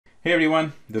Hey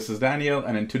everyone, this is Daniel,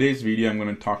 and in today's video I'm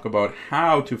going to talk about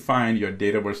how to find your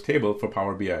Dataverse table for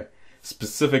Power BI.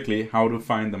 Specifically, how to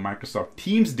find the Microsoft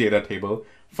Teams data table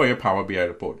for your Power BI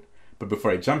report. But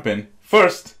before I jump in,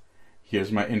 first,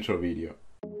 here's my intro video.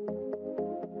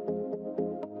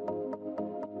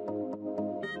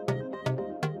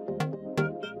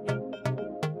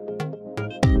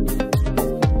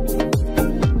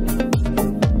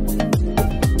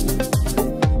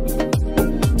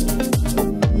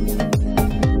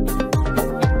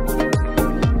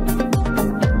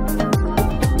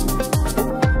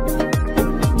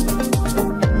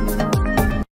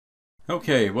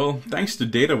 Okay, well, thanks to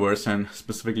Dataverse and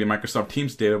specifically Microsoft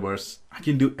Teams Dataverse, I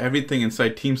can do everything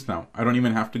inside Teams now. I don't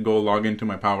even have to go log into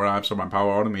my Power Apps or my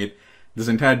Power Automate. This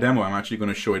entire demo, I'm actually going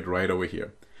to show it right over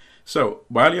here. So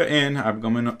while you're in, I'm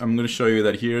going to show you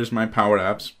that here's my Power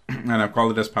Apps, and I've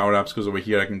called it as Power Apps because over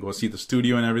here I can go see the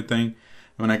studio and everything.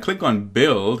 When I click on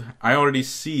Build, I already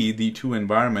see the two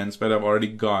environments, but I've already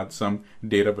got some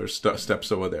Dataverse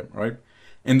steps over there, right?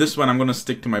 In this one, I'm going to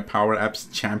stick to my Power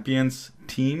Apps Champions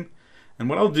team. And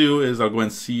what I'll do is I'll go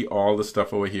and see all the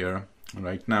stuff over here.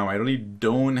 Right now, I really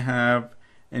don't have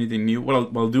anything new. What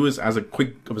I'll do is, as a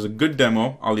good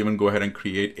demo, I'll even go ahead and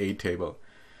create a table.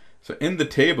 So in the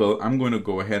table, I'm going to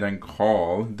go ahead and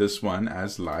call this one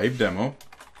as live demo.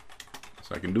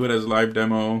 So I can do it as live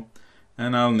demo,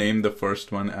 and I'll name the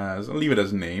first one as, I'll leave it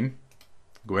as name.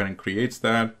 Go ahead and create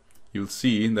that. You'll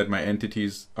see that my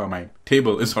entities, or my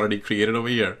table is already created over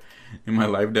here in my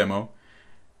live demo.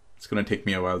 It's going to take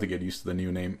me a while to get used to the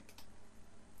new name.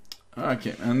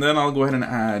 Okay, and then I'll go ahead and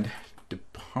add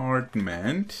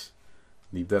department.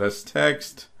 Leave that as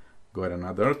text. Go ahead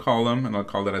another column, and I'll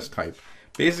call that as type.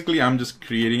 Basically, I'm just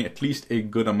creating at least a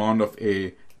good amount of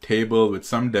a table with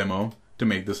some demo to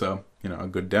make this a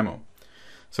good demo.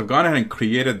 So I've gone ahead and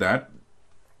created that.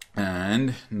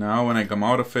 And now when I come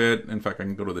out of it, in fact, I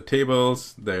can go to the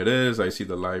tables. There it is. I see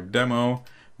the live demo.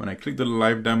 When I click the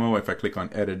live demo, if I click on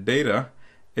edit data,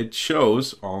 it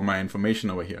shows all my information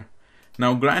over here.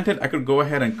 Now, granted, I could go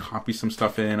ahead and copy some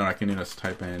stuff in, or I can just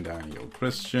type in Daniel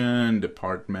Christian,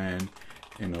 department,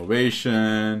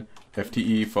 innovation,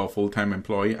 FTE for full-time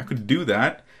employee. I could do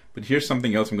that, but here's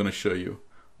something else I'm going to show you.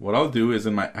 What I'll do is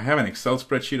I have an Excel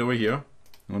spreadsheet over here.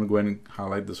 I'm going to go ahead and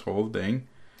highlight this whole thing.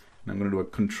 And I'm going to do a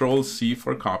Control-C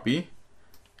for copy.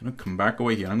 I'm going to come back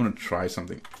over here. I'm going to try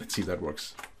something. Let's see if that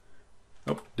works.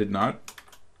 Oh, did not.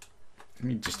 Let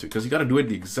me just do it, because you got to do it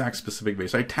the exact specific way.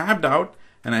 So I tabbed out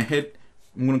and I'm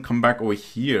going to come back over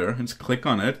here and just click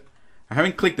on it. I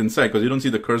haven't clicked inside because you don't see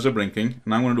the cursor blinking.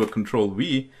 And I'm going to do a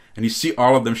Control-V, and you see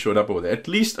all of them showed up over there. At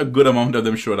least a good amount of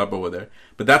them showed up over there.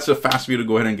 But that's a fast way to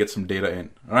go ahead and get some data in.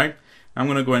 All right. I'm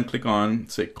going to go ahead and click on,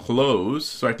 say, close.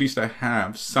 So at least I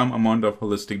have some amount of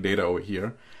holistic data over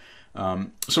here.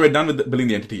 So we're done with building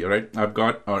the entity, all right?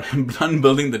 I'm done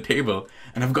building the table,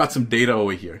 and I've got some data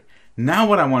over here. Now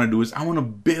what I want to do is I want to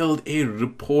build a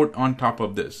report on top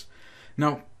of this.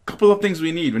 Now, a couple of things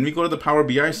we need. When we go to the Power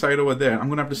BI side over there, I'm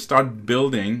going to have to start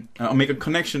building, make a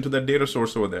connection to that data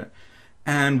source over there.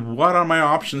 And what are my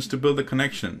options to build the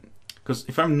connection? Because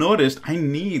if I've noticed, I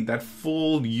need that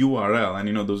full URL. And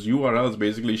those URLs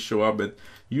basically show up with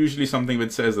usually something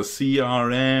that says a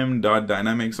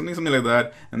crm.dynamics, something like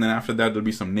that. And then after that, there'll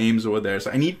be some names over there.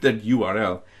 So I need that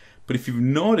URL. But if you've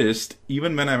noticed,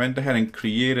 even when I went ahead and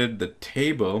created the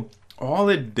table, all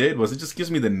it did was it just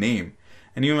gives me the name.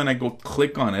 And even when I go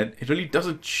click on it, it really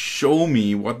doesn't show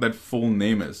me what that full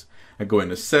name is. I go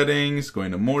into settings, go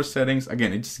into more settings.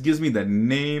 Again, it just gives me that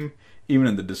name, even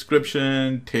in the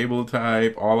description, table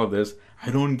type, all of this. I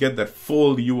don't get that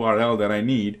full URL that I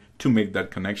need to make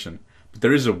that connection. But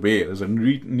there is a way. There's a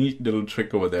neat little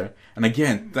trick over there. And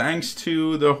again, thanks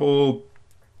to the whole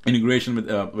integration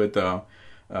with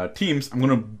Teams, I'm going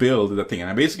to build the thing.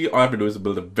 And basically all I have to do is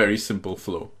build a very simple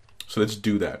flow. So let's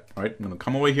do that. All right, I'm going to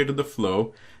come over here to the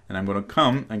flow, and I'm going to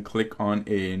come and click on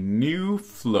a new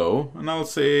flow, and I'll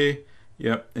say,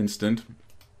 yep, instant.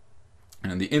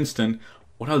 And the instant,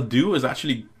 what I'll do is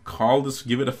actually call this,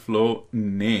 give it a flow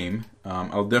name.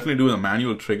 I'll definitely do a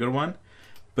manual trigger one.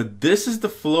 But this is the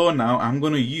flow now I'm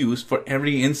going to use for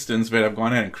every instance where I've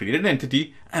gone ahead and created an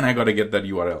entity, and I got to get that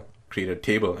URL. Create a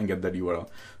table and get that URL.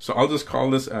 So I'll just call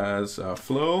this as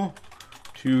flow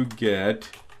to get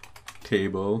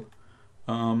table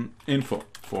info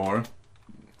for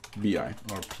BI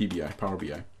or PBI, Power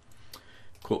BI.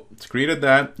 Cool, it's created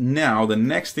that. Now the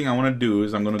next thing I want to do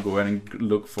is I'm going to go ahead and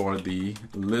look for the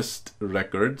list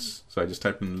records. So I just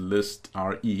type in list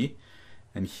RE,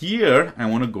 and here I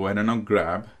want to go ahead and now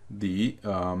grab the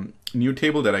new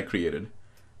table that I created.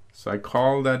 So I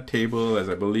call that table as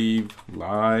I believe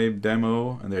live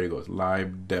demo, and there it goes,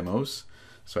 live demos.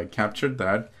 So I captured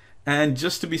that. And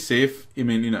just to be safe, I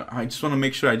mean, I just want to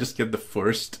make sure I just get the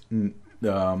first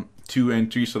 2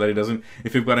 entries so that it doesn't,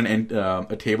 if you've got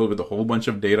a table with a whole bunch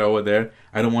of data over there,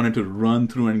 I don't want it to run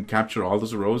through and capture all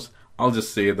those rows. I'll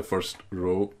just say the first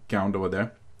row count over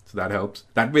there. So that helps.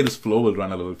 That way this flow will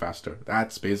run a little faster.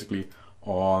 That's basically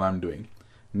all I'm doing.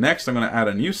 Next, I'm going to add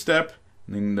a new step.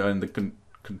 In the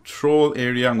control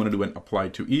area, I'm going to do an apply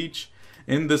to each.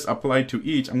 In this apply to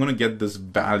each, I'm going to get this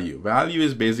value. Value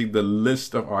is basically the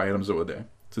list of items over there.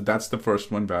 So that's the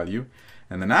first one, value.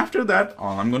 And then after that,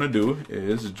 all I'm going to do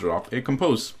is drop a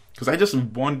compose, because I just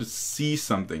want to see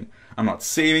something. I'm not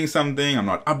saving something. I'm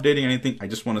not updating anything. I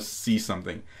just want to see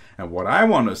something. And what I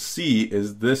want to see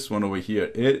is this one over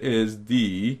here. It is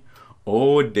the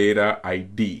OData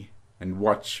ID. And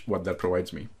watch what that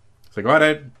provides me. So go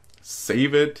ahead,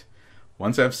 save it.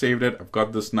 Once I've saved it, I've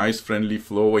got this nice friendly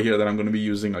flow over here that I'm going to be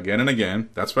using again and again.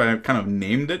 That's why I kind of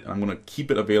named it. I'm going to keep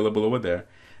it available over there.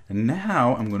 And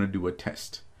now I'm going to do a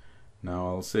test. Now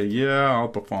I'll say, yeah, I'll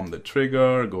perform the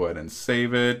trigger. Go ahead and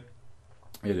save it.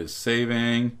 It is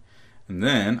saving. And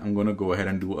then I'm going to go ahead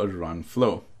and do a run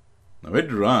flow. Now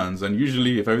it runs, and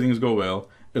usually if everything's go well,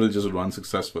 it'll just run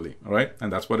successfully. All right.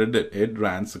 And that's what it did. It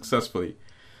ran successfully.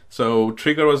 So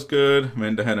trigger was good,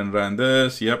 went ahead and ran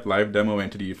this. Yep, live demo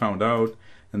entity you found out.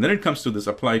 And then it comes to this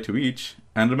apply to each.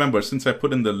 And remember, since I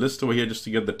put in the list over here just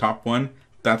to get the top one,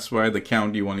 that's why the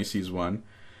count you only sees one.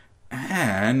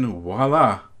 And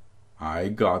voila, I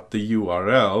got the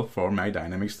URL for my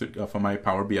Dynamics, for my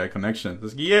Power BI connection.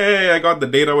 Yay, I got the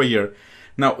data over here.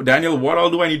 Now, Daniel, what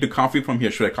all do I need to copy from here?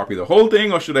 Should I copy the whole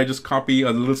thing, or should I just copy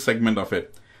a little segment of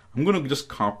it? I'm going to just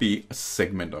copy a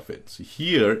segment of it. So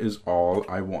here is all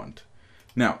I want.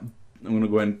 Now, I'm going to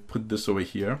go ahead and put this over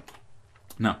here.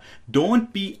 Now,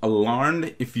 don't be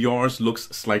alarmed if yours looks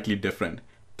slightly different.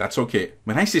 That's okay.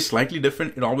 When I say slightly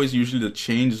different, it always usually the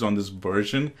change is on this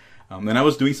version. When I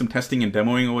was doing some testing and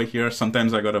demoing over here,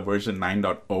 sometimes I got a version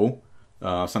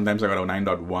 9.0. Sometimes I got a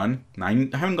 9.1.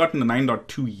 I haven't gotten the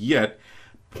 9.2 yet.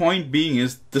 Point being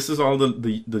is this is all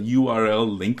the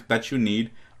URL link that you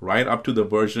need, right up to the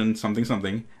version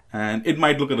something, and it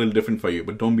might look a little different for you,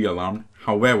 but don't be alarmed.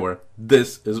 However,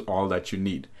 this is all that you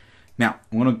need. Now,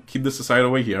 I'm going to keep this aside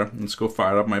over here. Let's go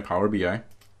fire up my Power BI.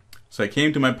 So I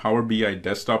came to my Power BI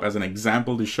desktop as an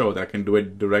example to show that I can do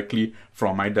it directly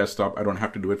from my desktop. I don't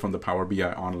have to do it from the Power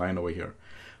BI online over here.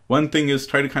 One thing is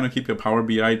try to kind of keep your Power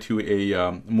BI to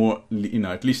a more,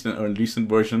 at least a recent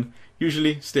version.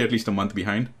 Usually stay at least a month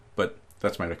behind, but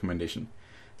that's my recommendation.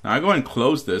 Now I go and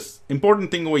close this. Important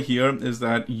thing over here is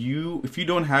that if you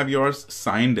don't have yours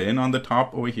signed in on the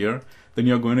top over here, then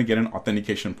you're going to get an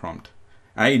authentication prompt.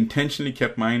 I intentionally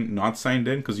kept mine not signed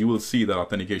in because you will see that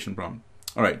authentication prompt.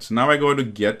 All right, so now I go to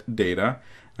get data.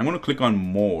 I'm going to click on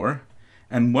more.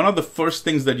 And one of the first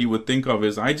things that you would think of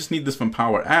is I just need this from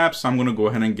Power Apps. So I'm going to go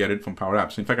ahead and get it from Power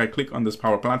Apps. In fact, I click on this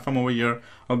Power Platform over here.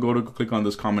 I'll go to click on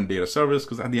this Common Data Service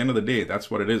because at the end of the day,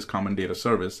 that's what it is, Common Data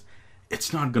Service.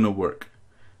 It's not going to work.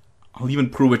 I'll even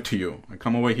prove it to you. I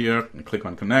come over here and click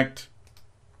on connect.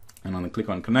 And on the click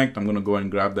on connect, I'm going to go and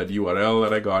grab that URL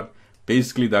that I got.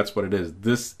 Basically, that's what it is.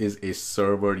 This is a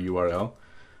server URL.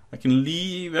 I can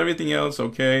leave everything else.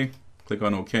 Okay. Click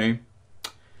on OK.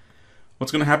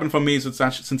 What's going to happen for me is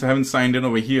since I haven't signed in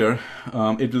over here,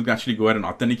 it will actually go ahead and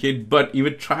authenticate. But you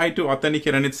would try to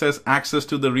authenticate and it says access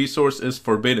to the resource is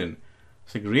forbidden.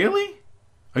 It's like, really?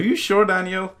 Are you sure,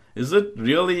 Daniel? Is it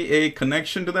really a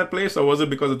connection to that place, or was it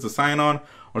because it's a sign-on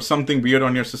or something weird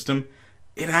on your system?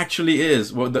 It actually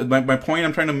is. Well, my point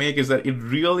I'm trying to make is that it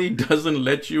really doesn't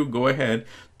let you go ahead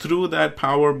through that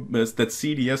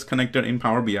CDS connector in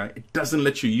Power BI. It doesn't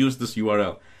let you use this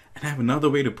URL. And I have another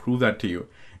way to prove that to you.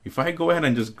 If I go ahead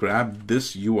and just grab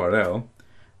this URL,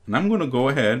 and I'm going to go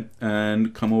ahead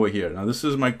and come over here. Now this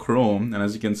is my Chrome, and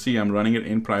as you can see, I'm running it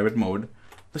in private mode.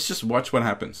 Let's just watch what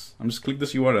happens. I'm just click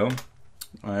this URL.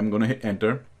 I'm going to hit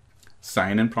enter.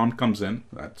 Sign in prompt comes in.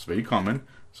 That's very common.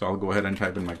 So I'll go ahead and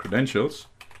type in my credentials.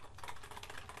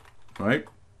 Right?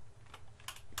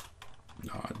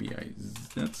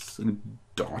 That's a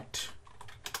dot.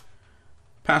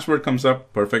 Password comes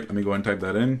up. Perfect. Let me go and type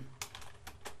that in.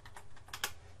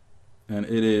 And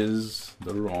it is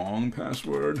the wrong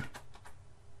password.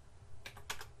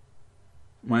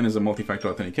 Mine is a multi-factor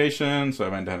authentication. So I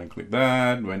went ahead and clicked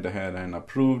that. Went ahead and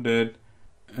approved it.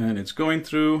 And it's going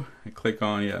through. I click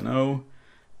on yeah, no.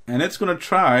 And it's going to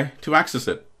try to access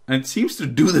it. And it seems to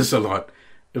do this a lot.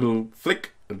 It'll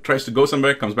flick, it tries to go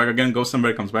somewhere, comes back again, goes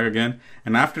somewhere, comes back again.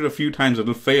 And after a few times,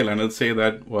 it'll fail and it'll say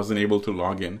that wasn't able to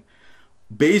log in.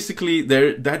 basically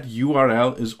that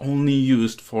URL is only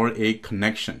used for a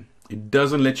connection. It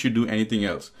doesn't let you do anything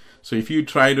else. So if you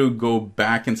try to go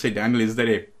back and say, Daniel, is there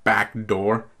a back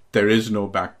door? There is no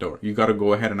back door. You got to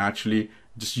go ahead and actually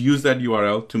just use that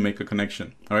URL to make a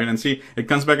connection. All right, and see, it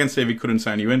comes back and say, we couldn't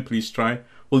sign you in, please try.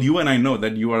 Well, you and I know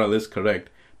that URL is correct,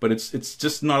 but it's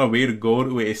just not a way to go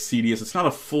to a CDS. It's not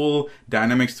a full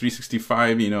Dynamics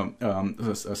 365, a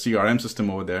CRM system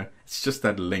over there. It's just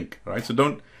that link, right? So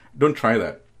don't try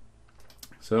that.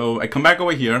 So I come back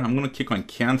over here. I'm going to click on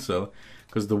cancel,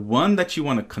 because the one that you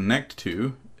want to connect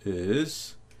to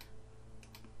is,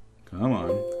 come on.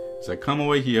 So I come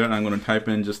over here and I'm going to type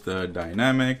in just the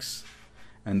Dynamics,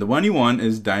 and the one you want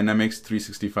is Dynamics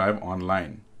 365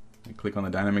 Online. I click on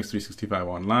the Dynamics 365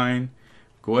 Online.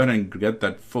 Go ahead and get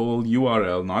that full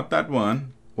URL, not that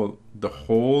one, well, the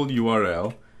whole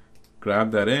URL.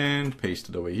 Grab that in, paste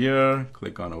it over here,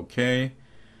 click on OK.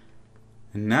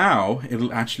 And now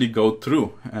it'll actually go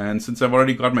through. And since I've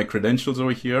already got my credentials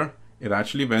over here, it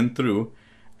actually went through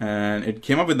and it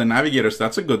came up with the navigator, so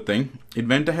that's a good thing. It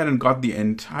went ahead and got the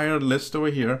entire list over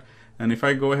here. And if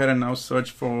I go ahead and now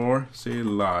search for, say,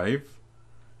 live,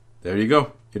 there you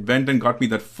go. It went and got me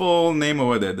that full name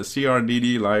over there, the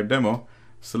CRDD live demo.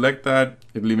 Select that.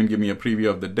 It'll even give me a preview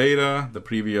of the data. The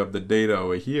preview of the data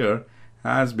over here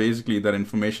has basically that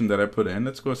information that I put in.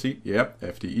 Let's go see. Yep,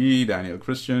 FTE, Daniel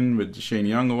Christian with Shane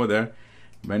Young over there.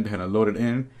 Went ahead and loaded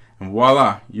in. And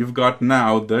voila, you've got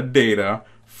now the data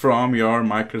from your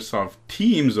Microsoft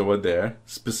Teams over there,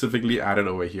 specifically added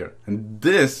over here. And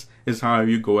this is how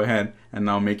you go ahead and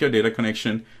now make your data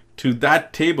connection to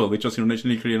that table, which was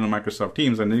originally created on Microsoft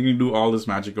Teams, and then you can do all this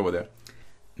magic over there.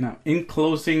 Now, in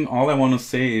closing, all I want to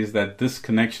say is that this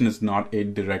connection is not a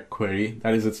direct query.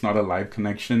 That is, it's not a live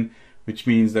connection, which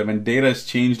means that when data is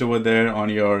changed over there on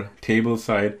your table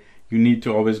side, you need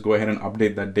to always go ahead and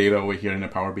update that data over here in a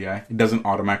Power BI. It doesn't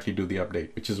automatically do the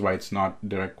update, which is why it's not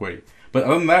direct query. But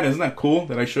other than that, isn't that cool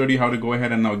that I showed you how to go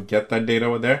ahead and now get that data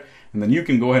over there? And then you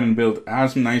can go ahead and build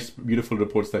as nice, beautiful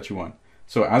reports that you want.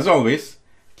 So as always,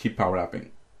 keep power apping.